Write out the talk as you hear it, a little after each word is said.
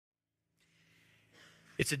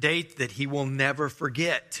It's a date that he will never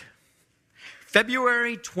forget.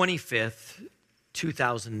 February 25th,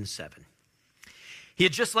 2007. He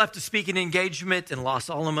had just left a speaking engagement in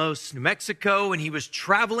Los Alamos, New Mexico, and he was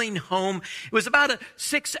traveling home. It was about a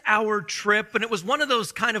 6-hour trip, and it was one of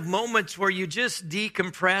those kind of moments where you just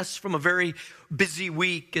decompress from a very busy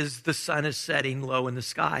week as the sun is setting low in the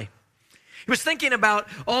sky. He was thinking about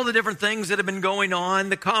all the different things that had been going on,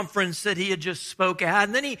 the conference that he had just spoke at,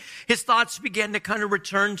 and then his thoughts began to kind of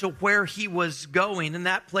return to where he was going, and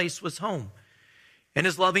that place was home. And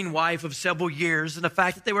his loving wife of several years, and the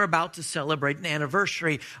fact that they were about to celebrate an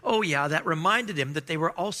anniversary. Oh yeah, that reminded him that they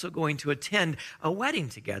were also going to attend a wedding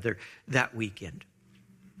together that weekend.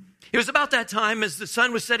 It was about that time as the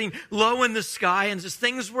sun was setting low in the sky and as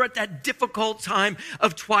things were at that difficult time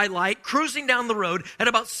of twilight, cruising down the road at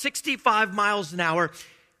about 65 miles an hour,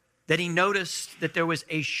 that he noticed that there was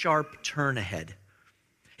a sharp turn ahead.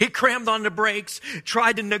 He crammed on the brakes,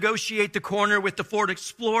 tried to negotiate the corner with the Ford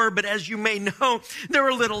Explorer, but as you may know, they were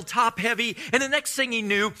a little top heavy. And the next thing he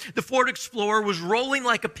knew, the Ford Explorer was rolling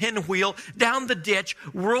like a pinwheel down the ditch,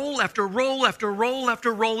 roll after roll after roll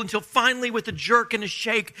after roll, until finally with a jerk and a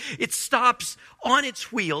shake, it stops on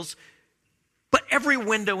its wheels, but every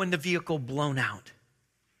window in the vehicle blown out,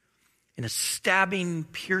 and a stabbing,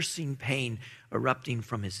 piercing pain erupting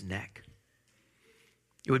from his neck.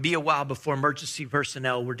 It would be a while before emergency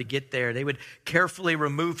personnel were to get there. They would carefully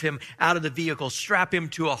remove him out of the vehicle, strap him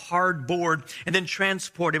to a hard board, and then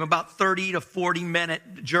transport him about 30 to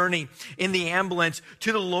 40-minute journey in the ambulance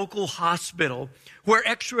to the local hospital, where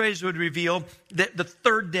x-rays would reveal that the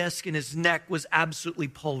third disc in his neck was absolutely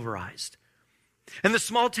pulverized. And the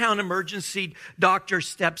small-town emergency doctor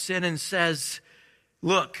steps in and says,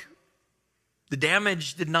 "Look, the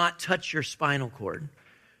damage did not touch your spinal cord,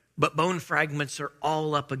 but bone fragments are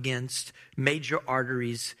all up against major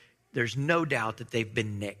arteries. There's no doubt that they've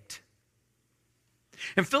been nicked."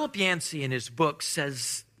 And Philip Yancey in his book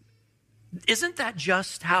says, isn't that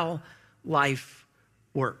just how life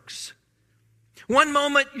works? One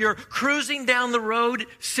moment you're cruising down the road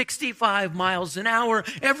 65 miles an hour.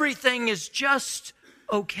 Everything is just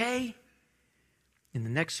okay. In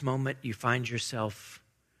the next moment, you find yourself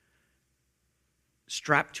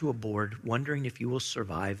strapped to a board, wondering if you will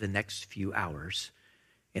survive the next few hours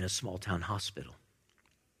in a small town hospital.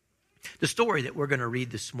 The story that we're going to read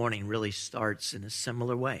this morning really starts in a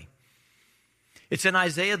similar way. It's in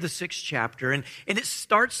Isaiah, the 6th chapter, and it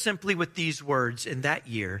starts simply with these words: "In that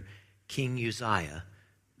year, King Uzziah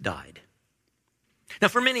died." Now,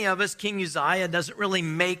 for many of us, King Uzziah doesn't really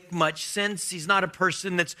make much sense. He's not a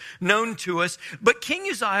person that's known to us. But King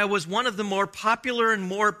Uzziah was one of the more popular and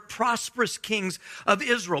more prosperous kings of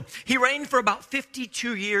Israel. He reigned for about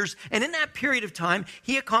 52 years, and in that period of time,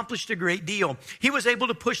 he accomplished a great deal. He was able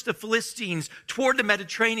to push the Philistines toward the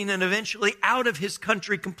Mediterranean and eventually out of his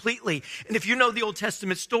country completely. And if you know the Old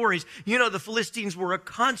Testament stories, you know the Philistines were a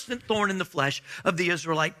constant thorn in the flesh of the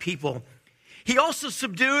Israelite people. He also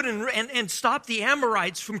subdued and stopped the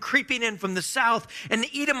Amorites from creeping in from the south and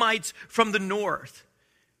the Edomites from the north.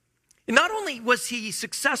 And not only was he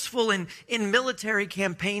successful in military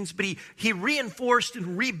campaigns, but he reinforced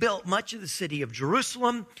and rebuilt much of the city of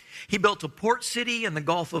Jerusalem. He built a port city in the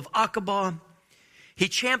Gulf of Aqaba. He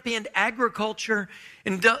championed agriculture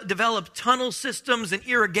and developed tunnel systems and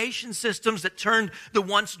irrigation systems that turned the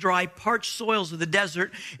once dry, parched soils of the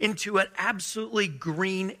desert into an absolutely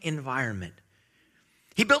green environment.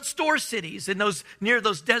 He built store cities near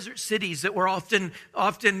those desert cities that were often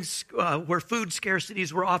where food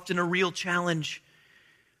scarcities were often a real challenge.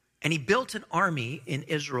 And he built an army in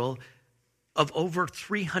Israel of over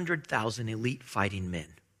 300,000 elite fighting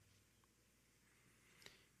men.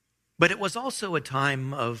 But it was also a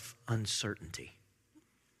time of uncertainty,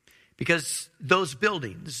 because those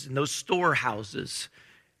buildings and those storehouses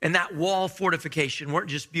and that wall fortification weren't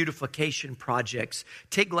just beautification projects.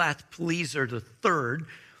 Tiglath-Pileser III,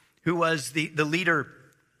 who was the leader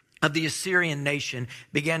of the Assyrian nation,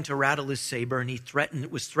 began to rattle his saber, and he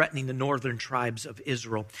was threatening the northern tribes of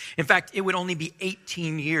Israel. In fact, it would only be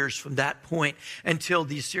 18 years from that point until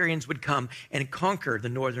the Assyrians would come and conquer the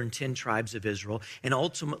northern 10 tribes of Israel, and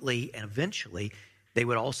ultimately and eventually they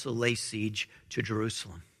would also lay siege to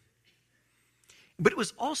Jerusalem. But it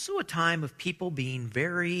was also a time of people being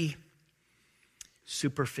very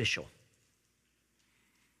superficial.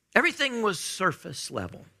 Everything was surface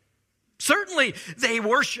level. Certainly, they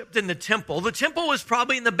worshiped in the temple. The temple was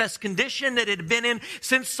probably in the best condition that it had been in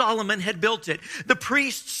since Solomon had built it. The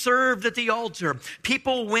priests served at the altar.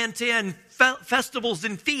 People went in. Festivals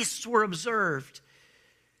and feasts were observed.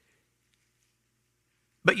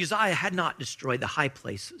 But Uzziah had not destroyed the high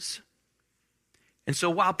places. And so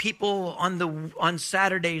while people on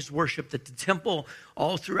Saturdays worshiped at the temple,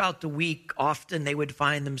 all throughout the week, often they would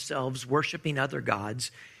find themselves worshiping other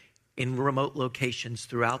gods in remote locations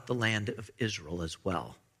throughout the land of Israel as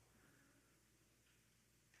well.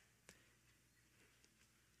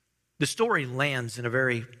 The story lands in a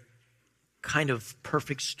very kind of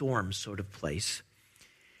perfect storm sort of place.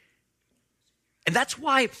 And that's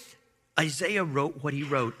why Isaiah wrote what he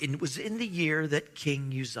wrote. And it was in the year that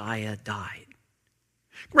King Uzziah died.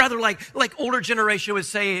 Rather like older generation would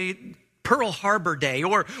say Pearl Harbor Day,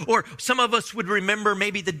 or some of us would remember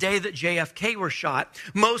maybe the day that JFK was shot.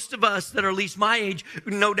 Most of us that are at least my age,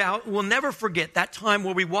 no doubt, will never forget that time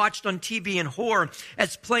where we watched on TV in horror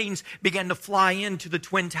as planes began to fly into the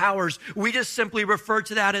Twin Towers. We just simply refer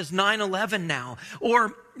to that as 9/11 now.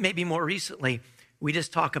 Or maybe more recently, we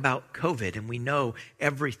just talk about COVID, and we know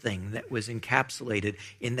everything that was encapsulated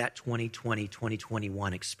in that 2020,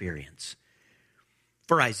 2021 experience.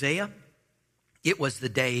 For Isaiah, it was the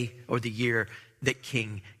day or the year that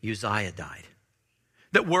King Uzziah died.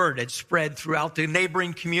 That word had spread throughout the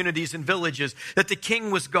neighboring communities and villages that the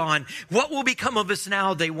king was gone. What will become of us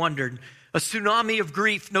now, they wondered. A tsunami of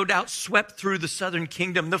grief no doubt swept through the southern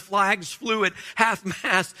kingdom. The flags flew at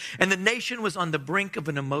half-mast, and the nation was on the brink of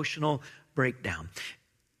an emotional breakdown.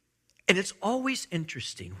 And it's always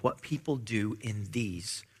interesting what people do in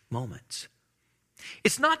these moments.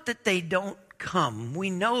 It's not that they don't come. We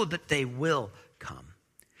know that they will come.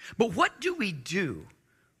 But what do we do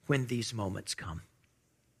when these moments come?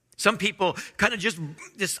 Some people kind of just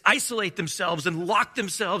isolate themselves and lock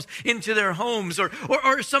themselves into their homes.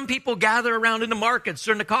 Or some people gather around in the markets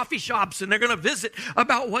or in the coffee shops and they're going to visit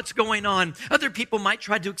about what's going on. Other people might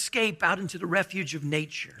try to escape out into the refuge of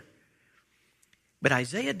nature. But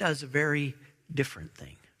Isaiah does a very different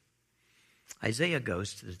thing. Isaiah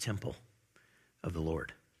goes to the temple of the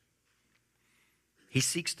Lord. He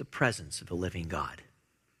seeks the presence of the living God.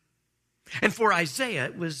 And for Isaiah,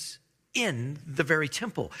 it was in the very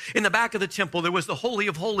temple. In the back of the temple, there was the Holy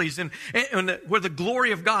of Holies, and where the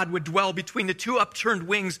glory of God would dwell between the two upturned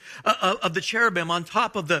wings of the cherubim on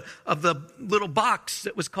top of the little box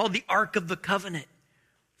that was called the Ark of the Covenant.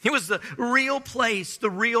 It was the real place, the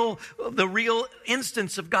real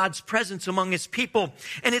instance of God's presence among his people.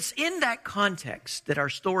 And it's in that context that our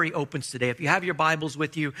story opens today. If you have your Bibles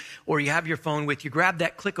with you or you have your phone with you, grab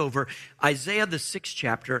that, click over. Isaiah, the 6th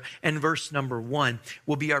chapter, and verse number 1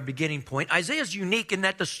 will be our beginning point. Isaiah is unique in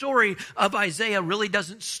that the story of Isaiah really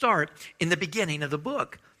doesn't start in the beginning of the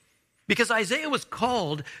book. Because Isaiah was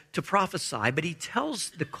called to prophesy, but he tells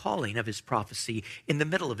the calling of his prophecy in the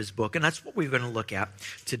middle of his book, and that's what we're going to look at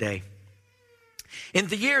today. In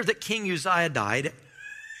the year that King Uzziah died,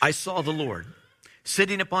 I saw the Lord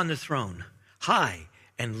sitting upon the throne, high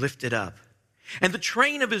and lifted up. And the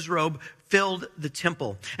train of his robe filled the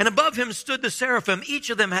temple. And above him stood the seraphim. Each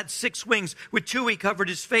of them had 6 wings. With 2 he covered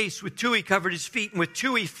his face, with 2 he covered his feet, and with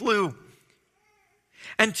 2 he flew.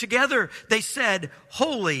 And together they said,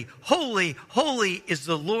 Holy, holy, holy is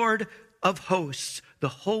the Lord of hosts. The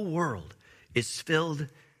whole world is filled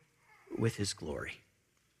with his glory.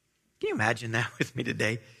 Can you imagine that with me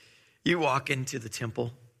today? You walk into the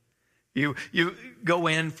temple. You go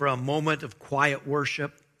in for a moment of quiet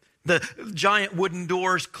worship. The giant wooden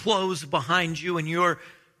doors close behind you, and you're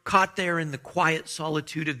caught there in the quiet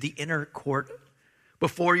solitude of the inner court.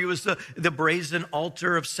 Before you is the brazen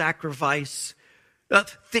altar of sacrifice. A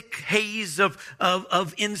thick haze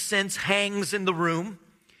of incense hangs in the room.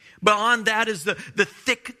 Beyond that is the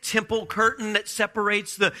thick temple curtain that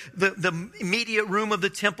separates the immediate room of the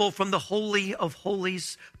temple from the Holy of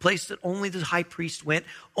Holies, place that only the high priest went,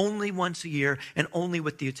 only once a year, and only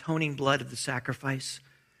with the atoning blood of the sacrifice.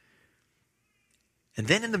 And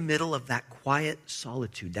then in the middle of that quiet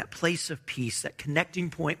solitude, that place of peace, that connecting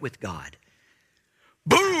point with God,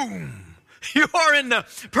 boom! You are in the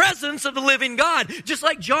presence of the living God. Just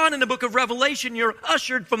like John in the book of Revelation, you're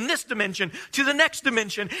ushered from this dimension to the next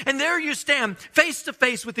dimension. And there you stand face to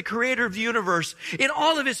face with the creator of the universe in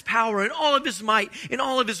all of his power, in all of his might, in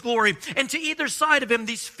all of his glory. And to either side of him,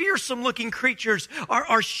 these fearsome looking creatures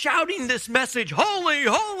are shouting this message, Holy,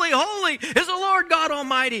 holy, holy is the Lord God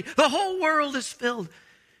Almighty. The whole world is filled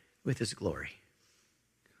with his glory.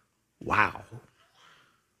 Wow.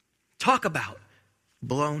 Talk about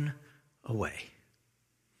blown away.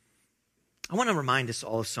 I want to remind us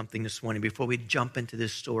all of something this morning before we jump into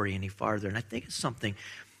this story any farther. And I think it's something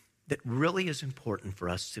that really is important for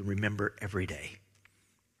us to remember every day.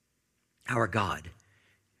 Our God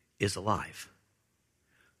is alive.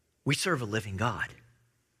 We serve a living God.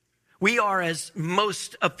 We are, as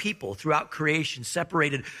most of people throughout creation,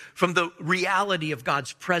 separated from the reality of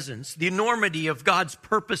God's presence, the enormity of God's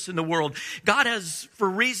purpose in the world. God has, for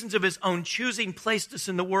reasons of his own choosing, placed us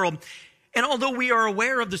in the world. And although we are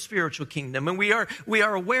aware of the spiritual kingdom, and we are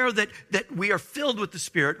aware that we are filled with the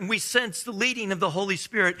Spirit, and we sense the leading of the Holy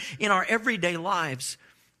Spirit in our everyday lives,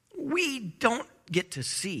 we don't get to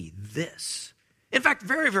see this. In fact,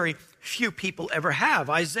 very, very few people ever have.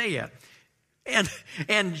 Isaiah and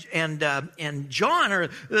John are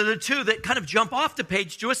the two that kind of jump off the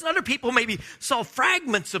page to us. And other people maybe saw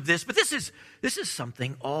fragments of this, but this is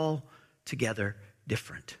something altogether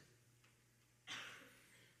different.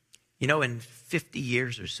 You know, in 50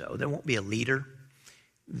 years or so, there won't be a leader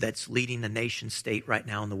that's leading a nation state right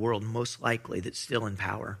now in the world, most likely that's still in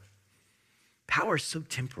power. Power is so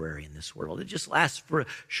temporary in this world. It just lasts for a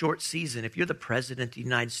short season. If you're the president of the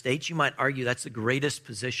United States, you might argue that's the greatest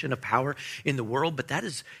position of power in the world, but that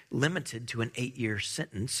is limited to an 8-year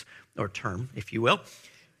sentence or term, if you will.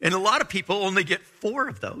 And a lot of people only get 4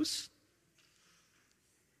 of those.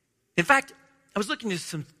 In fact, I was looking at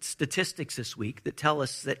some statistics this week that tell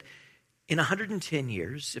us that in 110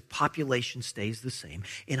 years, if population stays the same,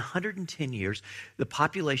 in 110 years, the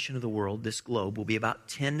population of the world, this globe, will be about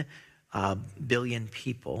 10 billion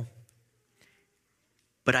people.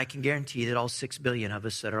 But I can guarantee that all 6 billion of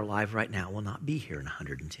us that are alive right now will not be here in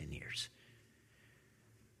 110 years.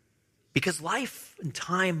 Because life and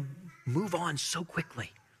time move on so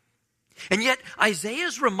quickly. And yet Isaiah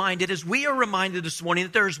is reminded, as we are reminded this morning,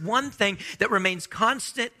 that there is one thing that remains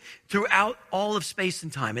constant throughout all of space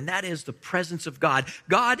and time, and that is the presence of God.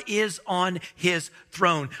 God is on his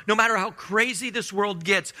throne. No matter how crazy this world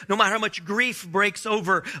gets, no matter how much grief breaks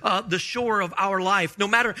over the shore of our life, no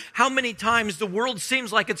matter how many times the world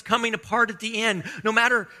seems like it's coming apart at the end, no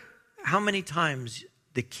matter how many times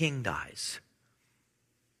the king dies,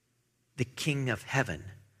 the King of heaven,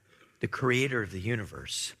 the creator of the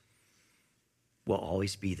universe, will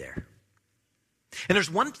always be there. And there's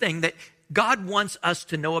one thing that God wants us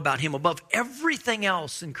to know about him above everything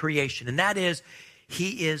else in creation, and that is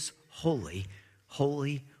he is holy,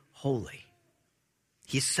 holy, holy.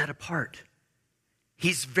 He's set apart.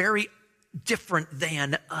 He's very different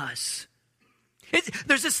than us.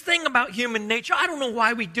 There's this thing about human nature. I don't know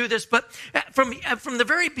why we do this, but from the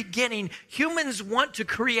very beginning, humans want to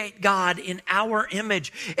create God in our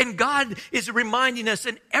image. And God is reminding us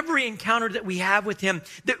in every encounter that we have with him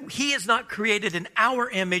that he is not created in our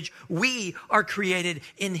image. We are created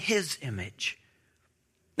in his image.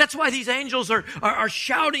 That's why these angels are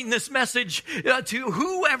shouting this message to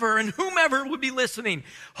whoever and whomever would be listening.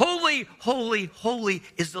 Holy, holy, holy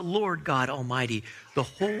is the Lord God Almighty. The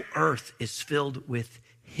whole earth is filled with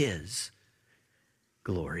his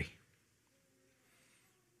glory.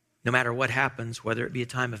 No matter what happens, whether it be a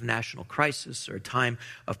time of national crisis or a time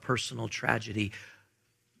of personal tragedy,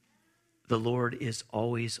 the Lord is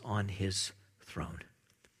always on his throne.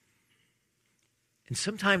 And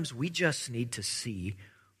sometimes we just need to see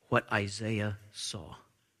what Isaiah saw.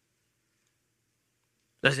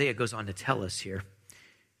 Isaiah goes on to tell us here.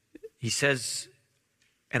 He says,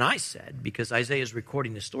 and I said, because Isaiah is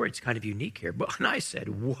recording the story, it's kind of unique here, but and I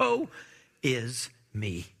said, woe is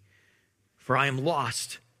me, for I am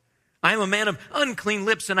lost. I am a man of unclean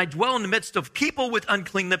lips, and I dwell in the midst of people with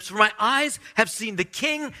unclean lips, for my eyes have seen the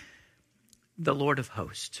King, the Lord of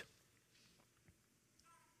hosts.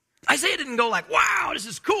 Isaiah didn't go like, wow, this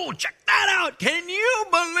is cool. Check that out. Can you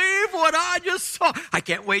believe what I just saw? I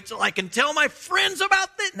can't wait till I can tell my friends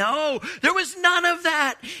about this. No, there was none of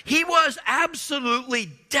that. He was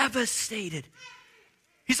absolutely devastated.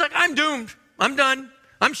 He's like, I'm doomed. I'm done.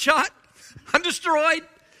 I'm shot. I'm destroyed.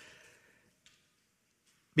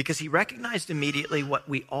 Because he recognized immediately what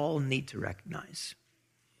we all need to recognize.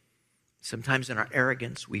 Sometimes in our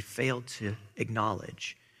arrogance, we fail to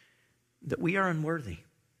acknowledge that we are unworthy.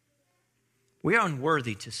 We are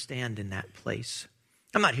unworthy to stand in that place.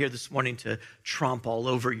 I'm not here this morning to tromp all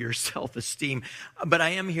over your self-esteem, but I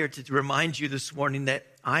am here to remind you this morning that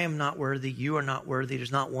I am not worthy, you are not worthy.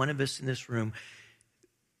 There's not one of us in this room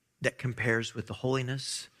that compares with the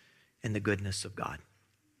holiness and the goodness of God.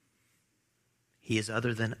 He is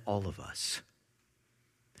other than all of us.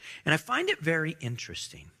 And I find it very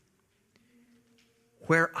interesting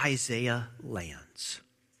where Isaiah lands.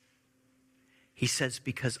 He says,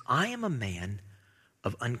 because I am a man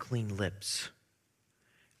of unclean lips,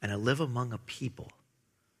 and I live among a people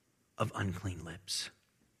of unclean lips.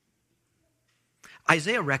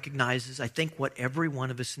 Isaiah recognizes, I think, what every one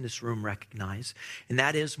of us in this room recognize, and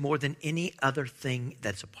that is more than any other thing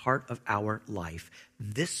that's a part of our life,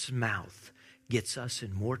 this mouth gets us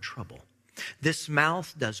in more trouble This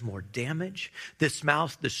mouth does more damage. This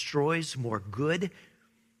mouth destroys more good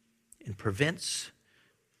and prevents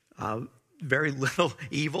very little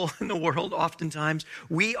evil in the world oftentimes.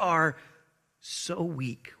 We are so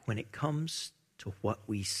weak when it comes to what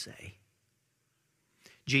we say.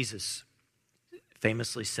 Jesus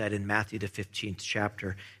famously said in Matthew the 15th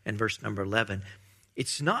chapter and verse number 11,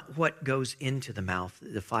 it's not what goes into the mouth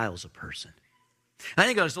that defiles a person. I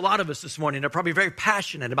think there's a lot of us this morning that are probably very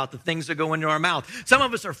passionate about the things that go into our mouth. Some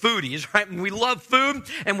of us are foodies, right? And we love food,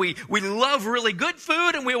 and we love really good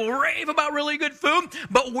food, and we will rave about really good food,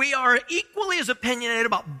 but we are equally as opinionated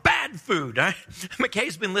about bad food, right?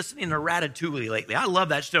 McKay's been listening to Ratatouille lately. I love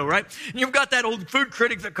that show, right? And you've got that old food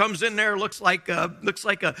critic that comes in there, looks like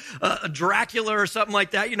a Dracula or something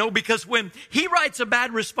like that, because when he writes a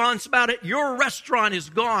bad response about it, your restaurant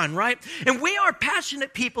is gone, right? And we are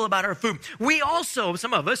passionate people about our food. We also,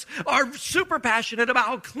 some of us, are super passionate about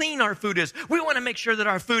how clean our food is. We want to make sure that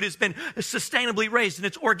our food has been sustainably raised and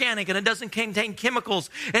it's organic and it doesn't contain chemicals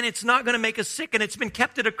and it's not going to make us sick and it's been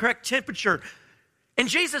kept at a correct temperature. And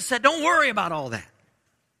Jesus said, don't worry about all that.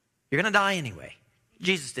 You're going to die anyway.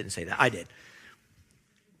 Jesus didn't say that. I did.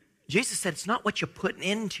 Jesus said, it's not what you put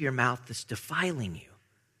into your mouth that's defiling you.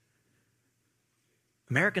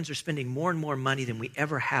 Americans are spending more and more money than we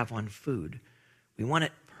ever have on food. We want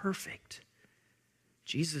it perfect.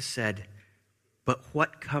 Jesus said, but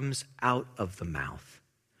what comes out of the mouth,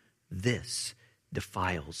 this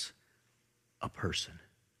defiles a person.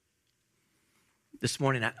 This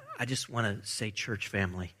morning, I just want to say, church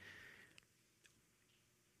family,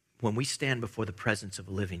 when we stand before the presence of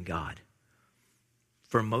a living God,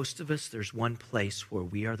 for most of us, there's one place where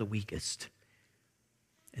we are the weakest,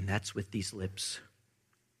 and that's with these lips.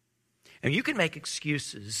 And you can make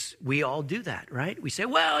excuses. We all do that, right? We say,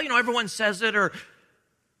 well, everyone says it,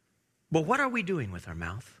 but what are we doing with our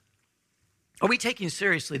mouth? Are we taking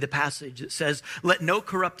seriously the passage that says, let no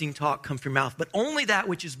corrupting talk come from your mouth, but only that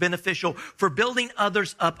which is beneficial for building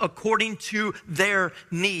others up according to their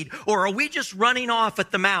need? Or are we just running off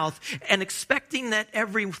at the mouth and expecting that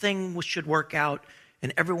everything should work out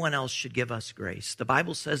and everyone else should give us grace? The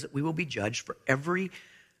Bible says that we will be judged for every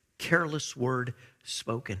careless word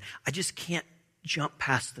spoken. I just can't jump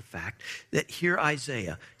past the fact that here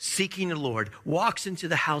Isaiah, seeking the Lord, walks into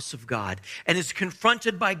the house of God and is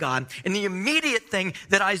confronted by God. And the immediate thing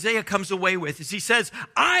that Isaiah comes away with is he says,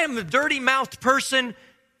 I am the dirty-mouthed person,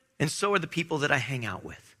 and so are the people that I hang out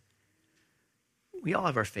with. We all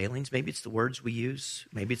have our failings. Maybe it's the words we use.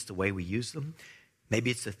 Maybe it's the way we use them. Maybe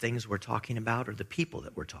it's the things we're talking about or the people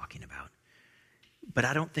that we're talking about. But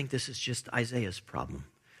I don't think this is just Isaiah's problem.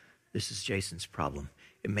 This is Jason's problem.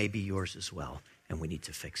 It may be yours as well, and we need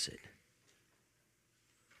to fix it.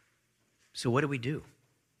 So what do?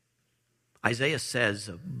 Isaiah says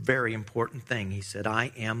a very important thing. He said,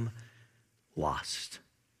 I am lost.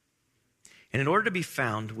 And in order to be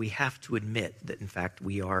found, we have to admit that, in fact,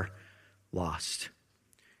 we are lost.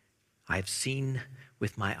 I have seen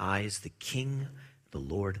with my eyes the King, the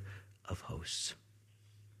Lord of hosts.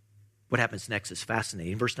 What happens next is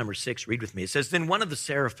fascinating. Verse number 6, read with me. It says, then one of the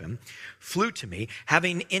seraphim flew to me,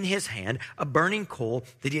 having in his hand a burning coal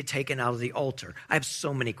that he had taken out of the altar. I have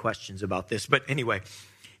so many questions about this, but anyway.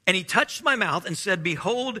 And he touched my mouth and said,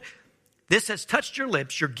 behold, this has touched your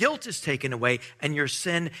lips. Your guilt is taken away and your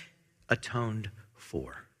sin atoned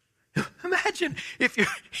for. Imagine if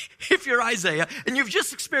you're Isaiah and you've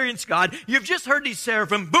just experienced God, you've just heard these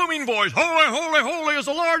seraphim booming voice, holy, holy, holy is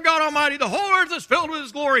the Lord God Almighty, the whole earth is filled with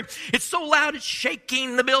his glory. It's so loud it's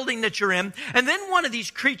shaking the building that you're in. And then one of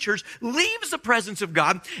these creatures leaves the presence of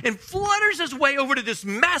God and flutters his way over to this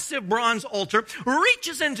massive bronze altar,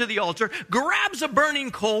 reaches into the altar, grabs a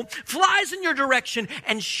burning coal, flies in your direction,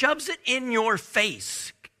 and shoves it in your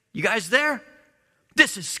face. You guys there?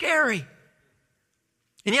 This is scary.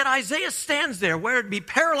 And yet Isaiah stands there, whether it be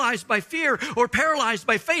paralyzed by fear or paralyzed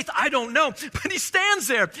by faith, I don't know. But he stands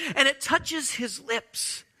there and it touches his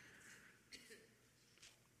lips.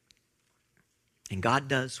 And God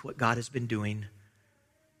does what God has been doing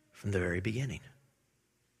from the very beginning.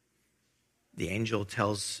 The angel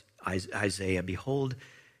tells Isaiah, behold,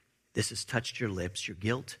 this has touched your lips. Your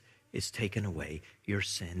guilt is taken away. Your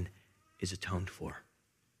sin is atoned for.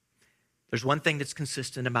 There's one thing that's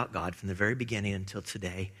consistent about God from the very beginning until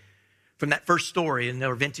today. From that first story in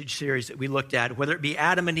our vintage series that we looked at, whether it be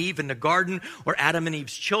Adam and Eve in the garden or Adam and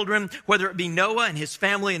Eve's children, whether it be Noah and his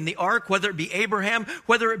family in the ark, whether it be Abraham,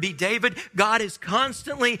 whether it be David, God is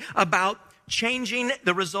constantly about changing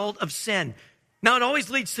the result of sin. Now, it always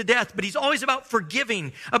leads to death, but he's always about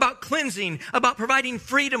forgiving, about cleansing, about providing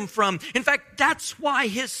freedom from. In fact, that's why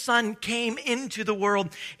his son came into the world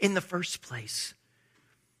in the first place.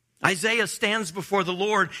 Isaiah stands before the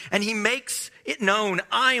Lord and he makes it known,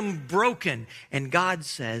 I am broken. And God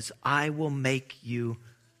says, I will make you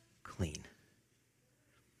clean.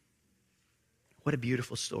 What a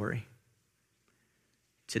beautiful story.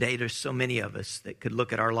 Today, there's so many of us that could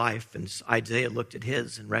look at our life, and Isaiah looked at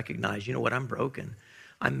his and recognized, you know what, I'm broken.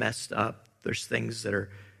 I'm messed up. There's things that are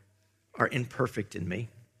imperfect in me.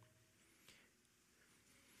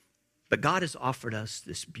 But God has offered us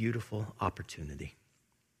this beautiful opportunity.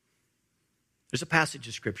 There's a passage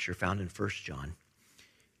of Scripture found in 1 John,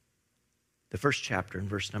 the first chapter in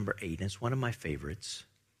verse number 8, and it's one of my favorites.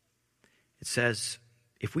 It says,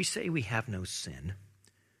 if we say we have no sin,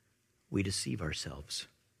 we deceive ourselves,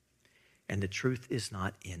 and the truth is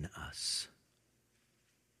not in us.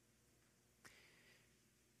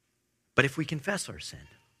 But if we confess our sin,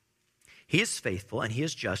 he is faithful and he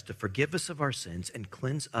is just to forgive us of our sins and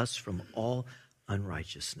cleanse us from all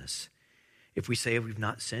unrighteousness. If we say we've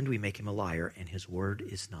not sinned, we make him a liar, and his word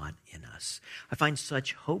is not in us. I find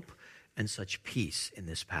such hope and such peace in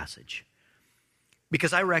this passage.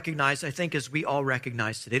 Because I recognize, I think as we all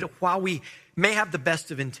recognize today, that while we may have the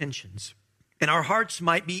best of intentions, and our hearts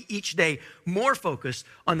might be each day more focused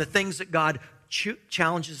on the things that God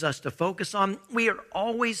challenges us to focus on, we are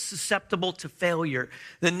always susceptible to failure.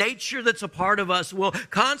 The nature that's a part of us will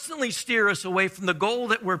constantly steer us away from the goal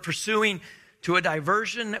that we're pursuing to a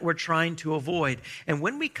diversion that we're trying to avoid. And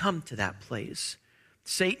when we come to that place,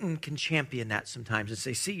 Satan can champion that sometimes and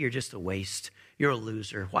say, see, you're just a waste. You're a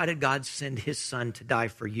loser. Why did God send his son to die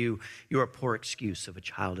for you? You're a poor excuse of a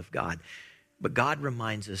child of God. But God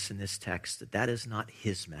reminds us in this text that that is not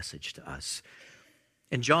his message to us.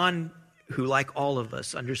 And John, who like all of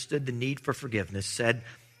us understood the need for forgiveness, said,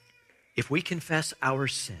 if we confess our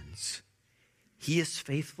sins, he is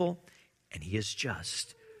faithful and he is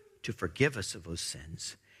just to forgive us of those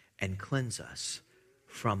sins and cleanse us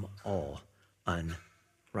from all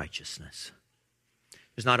unrighteousness.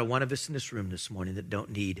 There's not a one of us in this room this morning that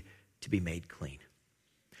don't need to be made clean.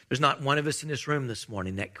 There's not one of us in this room this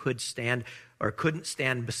morning that could stand or couldn't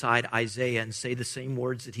stand beside Isaiah and say the same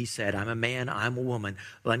words that he said. I'm a man, I'm a woman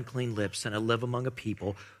of unclean lips, and I live among a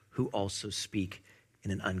people who also speak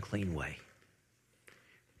in an unclean way.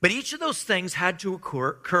 But each of those things had to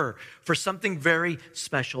occur for something very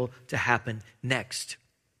special to happen next.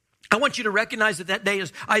 I want you to recognize that that day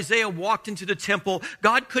as Isaiah walked into the temple,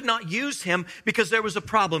 God could not use him because there was a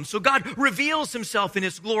problem. So God reveals himself in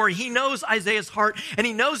his glory. He knows Isaiah's heart, and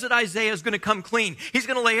he knows that Isaiah is going to come clean. He's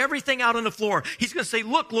going to lay everything out on the floor. He's going to say,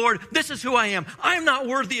 look, Lord, this is who I am. I am not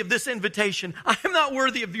worthy of this invitation. I am not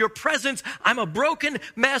worthy of your presence. I'm a broken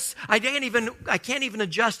mess. I can't even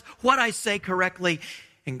adjust what I say correctly.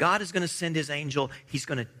 And God is going to send his angel. He's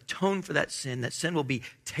going to atone for that sin. That sin will be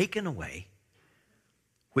taken away,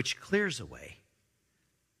 which clears a way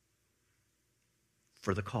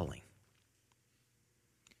for the calling.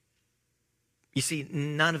 You see,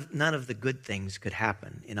 none of the good things could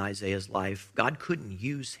happen in Isaiah's life. God couldn't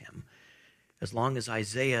use him as long as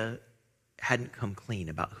Isaiah hadn't come clean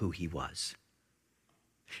about who he was.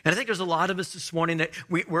 And I think there's a lot of us this morning that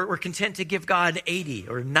we're content to give God 80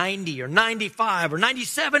 or 90 or 95 or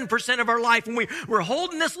 97% of our life. And we're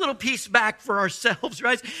holding this little piece back for ourselves,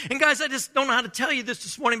 right? And guys, I just don't know how to tell you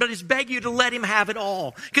this morning, but I just beg you to let him have it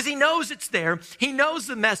all. Because he knows it's there. He knows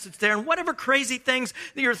the mess that's there. And whatever crazy things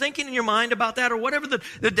that you're thinking in your mind about that, or whatever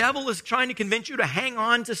the devil is trying to convince you to hang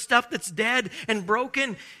on to stuff that's dead and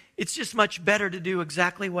broken, it's just much better to do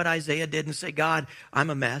exactly what Isaiah did and say, God, I'm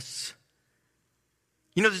a mess.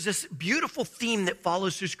 You know, there's this beautiful theme that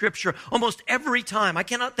follows through Scripture almost every time. I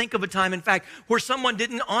cannot think of a time, in fact, where someone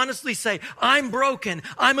didn't honestly say, I'm broken,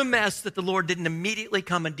 I'm a mess, that the Lord didn't immediately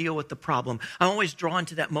come and deal with the problem. I'm always drawn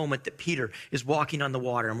to that moment that Peter is walking on the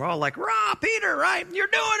water, and we're all like, rah, Peter, right? You're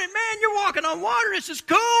doing it, man. You're walking on water. This is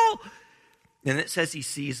cool. And it says he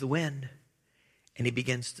sees the wind, and he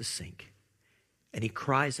begins to sink. And he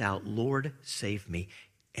cries out, Lord, save me.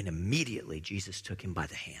 And immediately Jesus took him by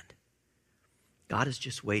the hand. God is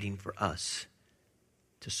just waiting for us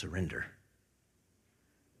to surrender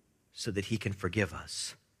so that he can forgive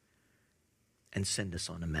us and send us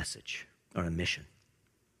on a message or a mission.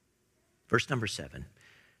 Verse number 7,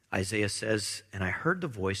 Isaiah says, and I heard the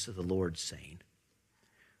voice of the Lord saying,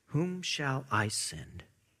 whom shall I send?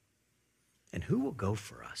 And who will go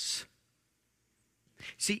for us?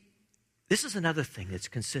 See, this is another thing that's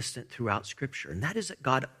consistent throughout Scripture, and that is that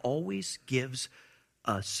God always gives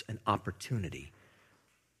us an opportunity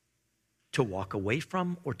to walk away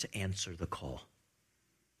from or to answer the call.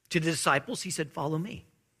 To the disciples, he said, follow me.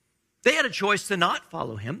 They had a choice to not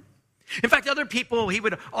follow him. In fact, other people he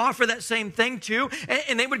would offer that same thing to,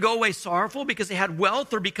 and they would go away sorrowful because they had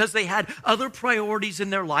wealth or because they had other priorities in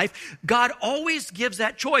their life. God always gives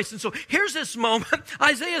that choice. And so here's this moment.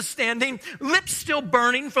 Isaiah's standing, lips still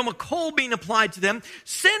burning from a coal being applied to them,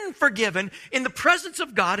 sin forgiven in the presence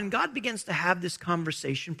of God. And God begins to have this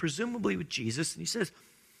conversation, presumably with Jesus. And he says,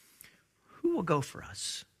 who will go for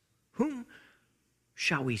us? Whom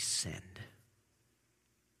shall we send?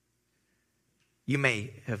 You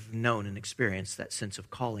may have known and experienced that sense of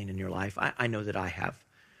calling in your life. I know that I have.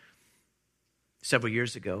 Several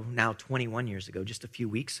years ago, now 21 years ago, just a few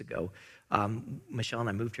weeks ago, Michelle and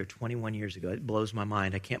I moved here 21 years ago. It blows my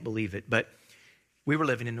mind. I can't believe it. But we were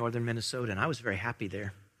living in northern Minnesota, and I was very happy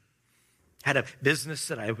there. Had a business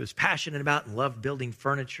that I was passionate about and loved building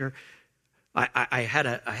furniture. I had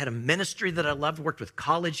a ministry that I loved, worked with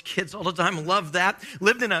college kids all the time, loved that.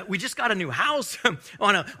 We just got a new house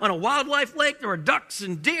on a wildlife lake. There were ducks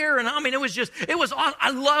and deer, and it was awesome.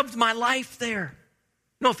 I loved my life there.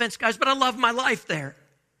 No offense, guys, but I loved my life there.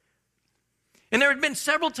 And there had been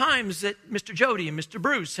several times that Mr. Jody and Mr.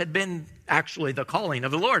 Bruce had been actually the calling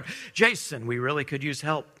of the Lord. Jason, we really could use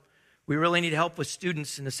help. We really need help with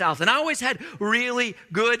students in the South. And I always had really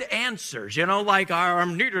good answers, like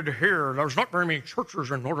I'm needed here. There's not very many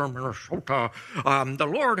churches in northern Minnesota. The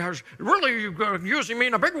Lord has really using me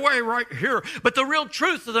in a big way right here. But the real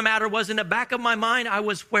truth of the matter was, in the back of my mind, I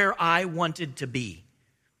was where I wanted to be.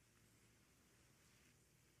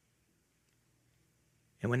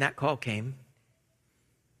 And when that call came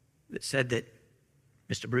that said that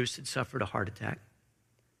Mr. Bruce had suffered a heart attack,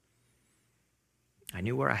 I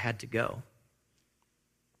knew where I had to go.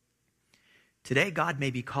 Today, God may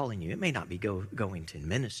be calling you. It may not be going to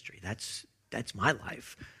ministry. That's my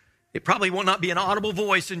life. It probably will not be an audible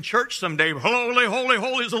voice in church someday. Holy, holy,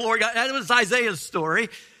 holy is the Lord God. That was Isaiah's story.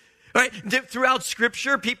 Right? Throughout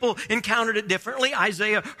Scripture, people encountered it differently.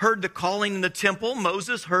 Isaiah heard the calling in the temple.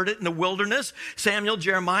 Moses heard it in the wilderness. Samuel,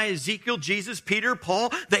 Jeremiah, Ezekiel, Jesus, Peter,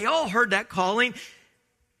 Paul, they all heard that calling.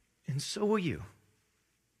 And so will you.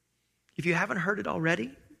 If you haven't heard it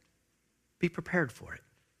already, be prepared for it.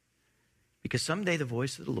 Because someday the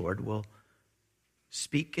voice of the Lord will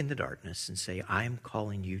speak in the darkness and say, I am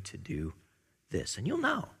calling you to do this. And you'll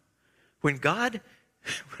know. When God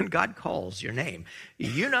calls your name,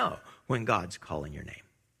 you know when God's calling your name.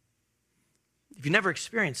 If you've never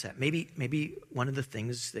experienced that, maybe one of the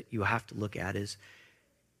things that you have to look at is,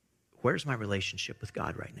 where's my relationship with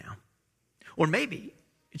God right now? Or maybe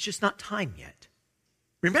it's just not time yet.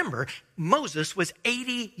 Remember, Moses was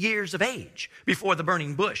 80 years of age before the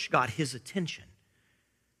burning bush got his attention.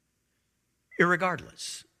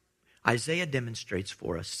 Irregardless, Isaiah demonstrates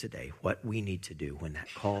for us today what we need to do when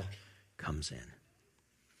that call comes in.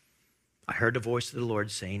 I heard the voice of the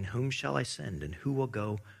Lord saying, whom shall I send, and who will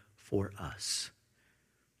go for us?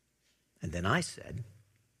 And then I said,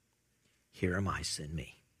 here am I, send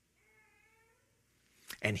me.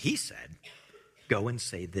 And he said, go and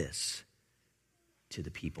say this to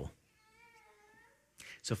the people.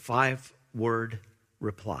 It's a 5-word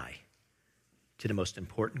reply to the most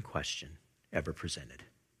important question ever presented.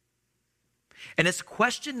 And it's a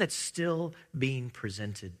question that's still being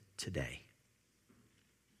presented today.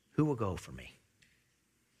 Who will go for me?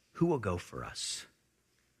 Who will go for us?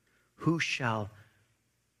 Who shall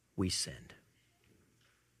we send?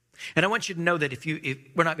 And I want you to know that if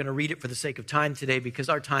we're not going to read it for the sake of time today because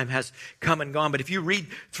our time has come and gone, but if you read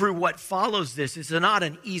through what follows this, it's not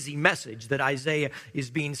an easy message that Isaiah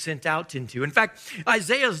is being sent out into. In fact,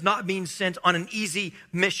 Isaiah is not being sent on an easy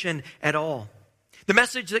mission at all. The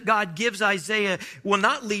message that God gives Isaiah will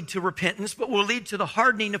not lead to repentance, but will lead to the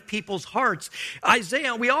hardening of people's hearts.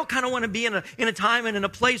 Isaiah, we all kind of want to be in a time and in a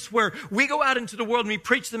place where we go out into the world and we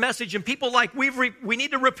preach the message, and people like, we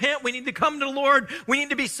need to repent, we need to come to the Lord, we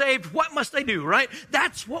need to be saved. What must they do, right?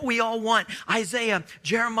 That's what we all want. Isaiah,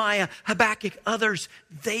 Jeremiah, Habakkuk, others,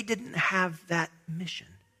 they didn't have that mission.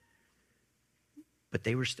 But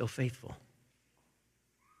they were still faithful.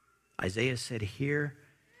 Isaiah said, here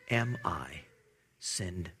am I.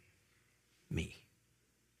 Send me.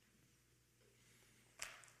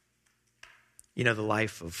 You know, the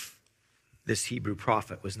life of this Hebrew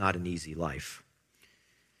prophet was not an easy life.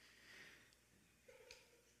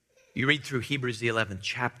 You read through Hebrews, the 11th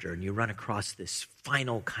chapter, and you run across this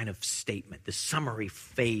final kind of statement, the summary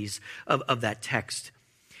phase of that text.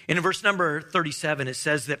 And in verse number 37, it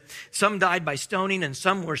says that some died by stoning and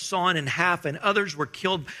some were sawn in half and others were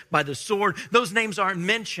killed by the sword. Those names aren't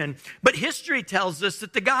mentioned, but history tells us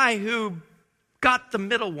that the guy who got the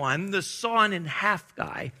middle one, the sawn in half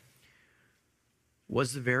guy,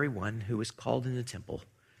 was the very one who was called in the temple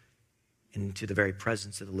into the very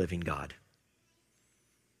presence of the living God.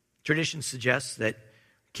 Tradition suggests that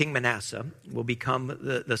King Manasseh will become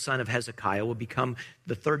the son of Hezekiah, will become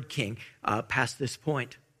the third king past this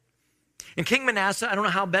point. And King Manasseh, I don't know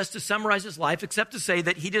how best to summarize his life except to say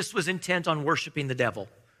that he just was intent on worshiping the devil.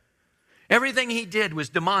 Everything he did was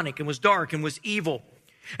demonic and was dark and was evil.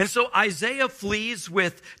 And so Isaiah flees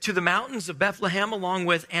to the mountains of Bethlehem along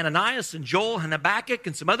with Ananias and Joel and Habakkuk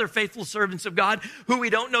and some other faithful servants of God who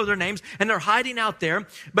we don't know their names, and they're hiding out there.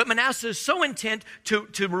 But Manasseh is so intent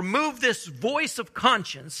to remove this voice of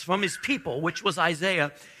conscience from his people, which was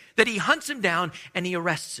Isaiah, that he hunts him down and he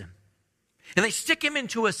arrests him. And they stick him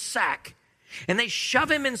into a sack and they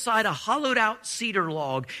shove him inside a hollowed out cedar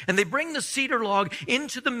log, and they bring the cedar log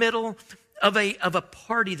into the middle of a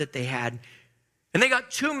party that they had. And they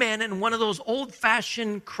got two men and one of those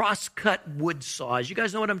old-fashioned cross-cut wood saws. You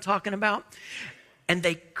guys know what I'm talking about? And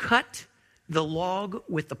they cut the log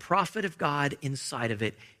with the prophet of God inside of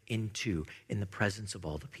it in two in the presence of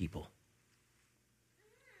all the people.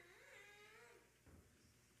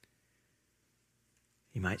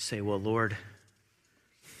 You might say, well, Lord,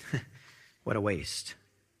 what a waste.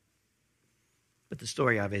 But the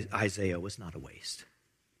story of Isaiah was not a waste.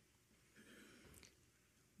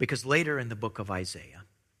 Because later in the book of Isaiah,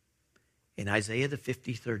 in Isaiah the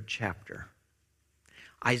 53rd chapter,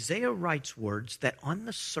 Isaiah writes words that on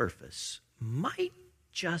the surface might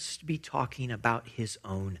just be talking about his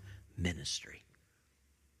own ministry.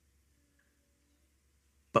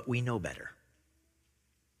 But we know better.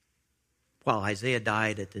 While Isaiah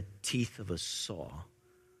died at the teeth of a saw,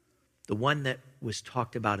 the one that was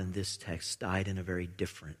talked about in this text died in a very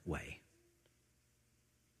different way.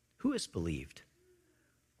 Who has believed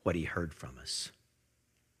what he heard from us?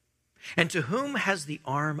 And to whom has the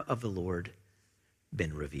arm of the Lord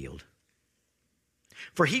been revealed?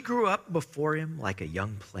 For he grew up before him like a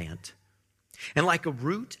young plant, and like a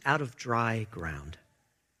root out of dry ground.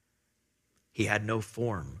 He had no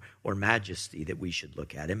form or majesty that we should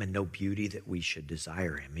look at him, and no beauty that we should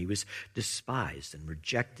desire him. He was despised and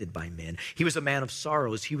rejected by men. He was a man of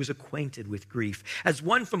sorrows. He was acquainted with grief. As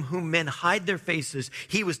one from whom men hide their faces,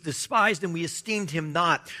 he was despised, and we esteemed him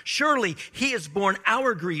not. Surely he has borne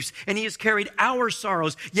our griefs, and he has carried our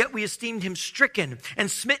sorrows. Yet we esteemed him stricken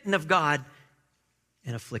and smitten of God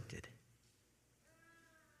and afflicted.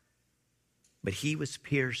 But he was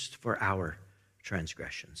pierced for our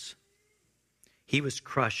transgressions. He was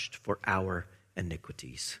crushed for our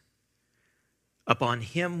iniquities. Upon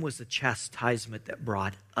him was the chastisement that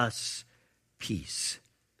brought us peace.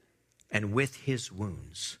 And with his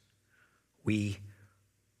wounds, we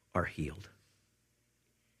are healed.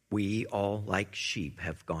 We all, like sheep,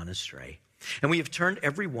 have gone astray, and we have turned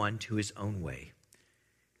every one to his own way.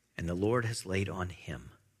 And the Lord has laid on him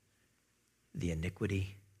the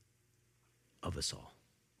iniquity of us all.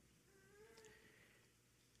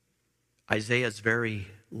 Isaiah's very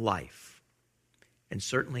life, and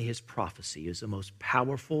certainly his prophecy, is the most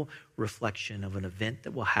powerful reflection of an event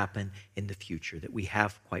that will happen in the future that we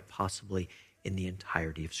have quite possibly in the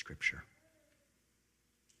entirety of Scripture.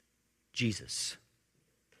 Jesus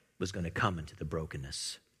was going to come into the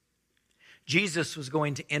brokenness. Jesus was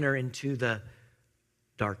going to enter into the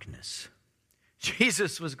darkness.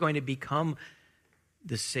 Jesus was going to become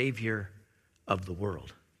the Savior of the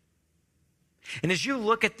world. And as you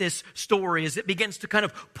look at this story, as it begins to kind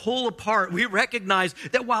of pull apart, we recognize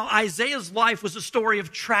that while Isaiah's life was a story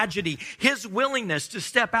of tragedy, his willingness to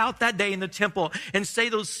step out that day in the temple and say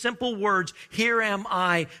those simple words, "Here am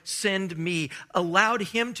I, send me," allowed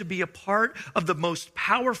him to be a part of the most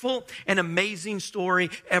powerful and amazing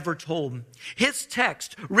story ever told. His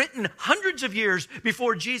text, written hundreds of years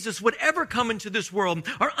before Jesus would ever come into this world,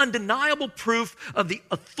 are undeniable proof of the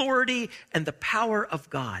authority and the power of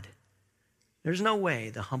God. There's no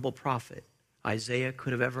way the humble prophet Isaiah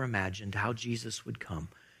could have ever imagined how Jesus would come,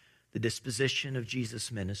 the disposition of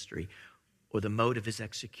Jesus' ministry, or the mode of his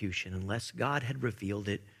execution, unless God had revealed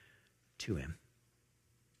it to him.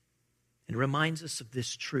 And it reminds us of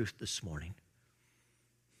this truth this morning,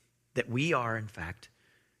 that we are, in fact,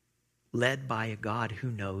 led by a God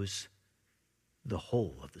who knows the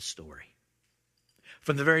whole of the story.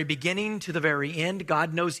 From the very beginning to the very end,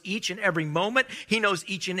 God knows each and every moment. He knows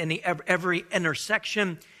each and every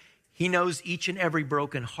intersection. He knows each and every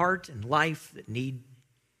broken heart and life that need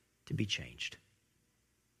to be changed.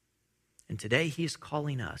 And today he is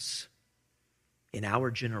calling us in our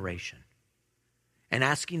generation and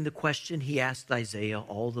asking the question he asked Isaiah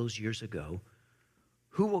all those years ago: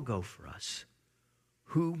 who will go for us?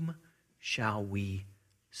 Whom shall we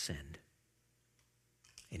send?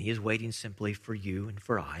 And he is waiting simply for you and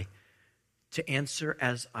for I to answer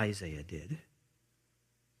as Isaiah did.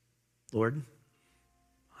 Lord,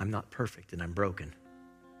 I'm not perfect and I'm broken.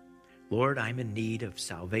 Lord, I'm in need of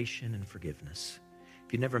salvation and forgiveness.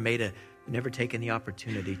 If you've never taken the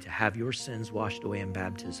opportunity to have your sins washed away in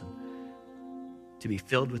baptism, to be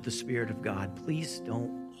filled with the Spirit of God, please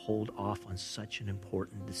don't hold off on such an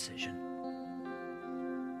important decision.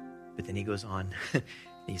 But then he goes on, and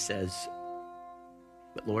he says,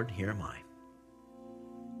 but Lord, here am I.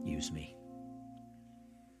 Use me.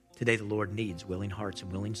 Today, the Lord needs willing hearts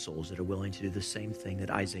and willing souls that are willing to do the same thing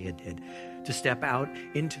that Isaiah did, to step out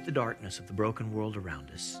into the darkness of the broken world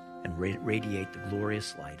around us and radiate the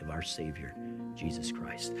glorious light of our Savior, Jesus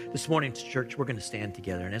Christ. This morning, church, we're going to stand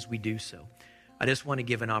together, and as we do so, I just want to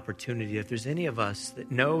give an opportunity. If there's any of us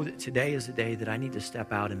that know that today is a day that I need to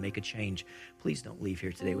step out and make a change, please don't leave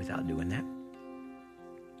here today without doing that.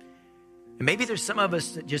 And maybe there's some of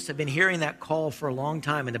us that just have been hearing that call for a long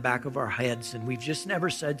time in the back of our heads, and we've just never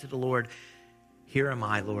said to the Lord, here am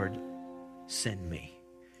I, Lord, send me.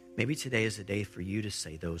 Maybe today is a day for you to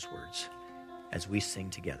say those words as we sing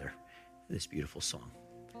together this beautiful song,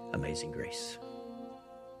 Amazing Grace.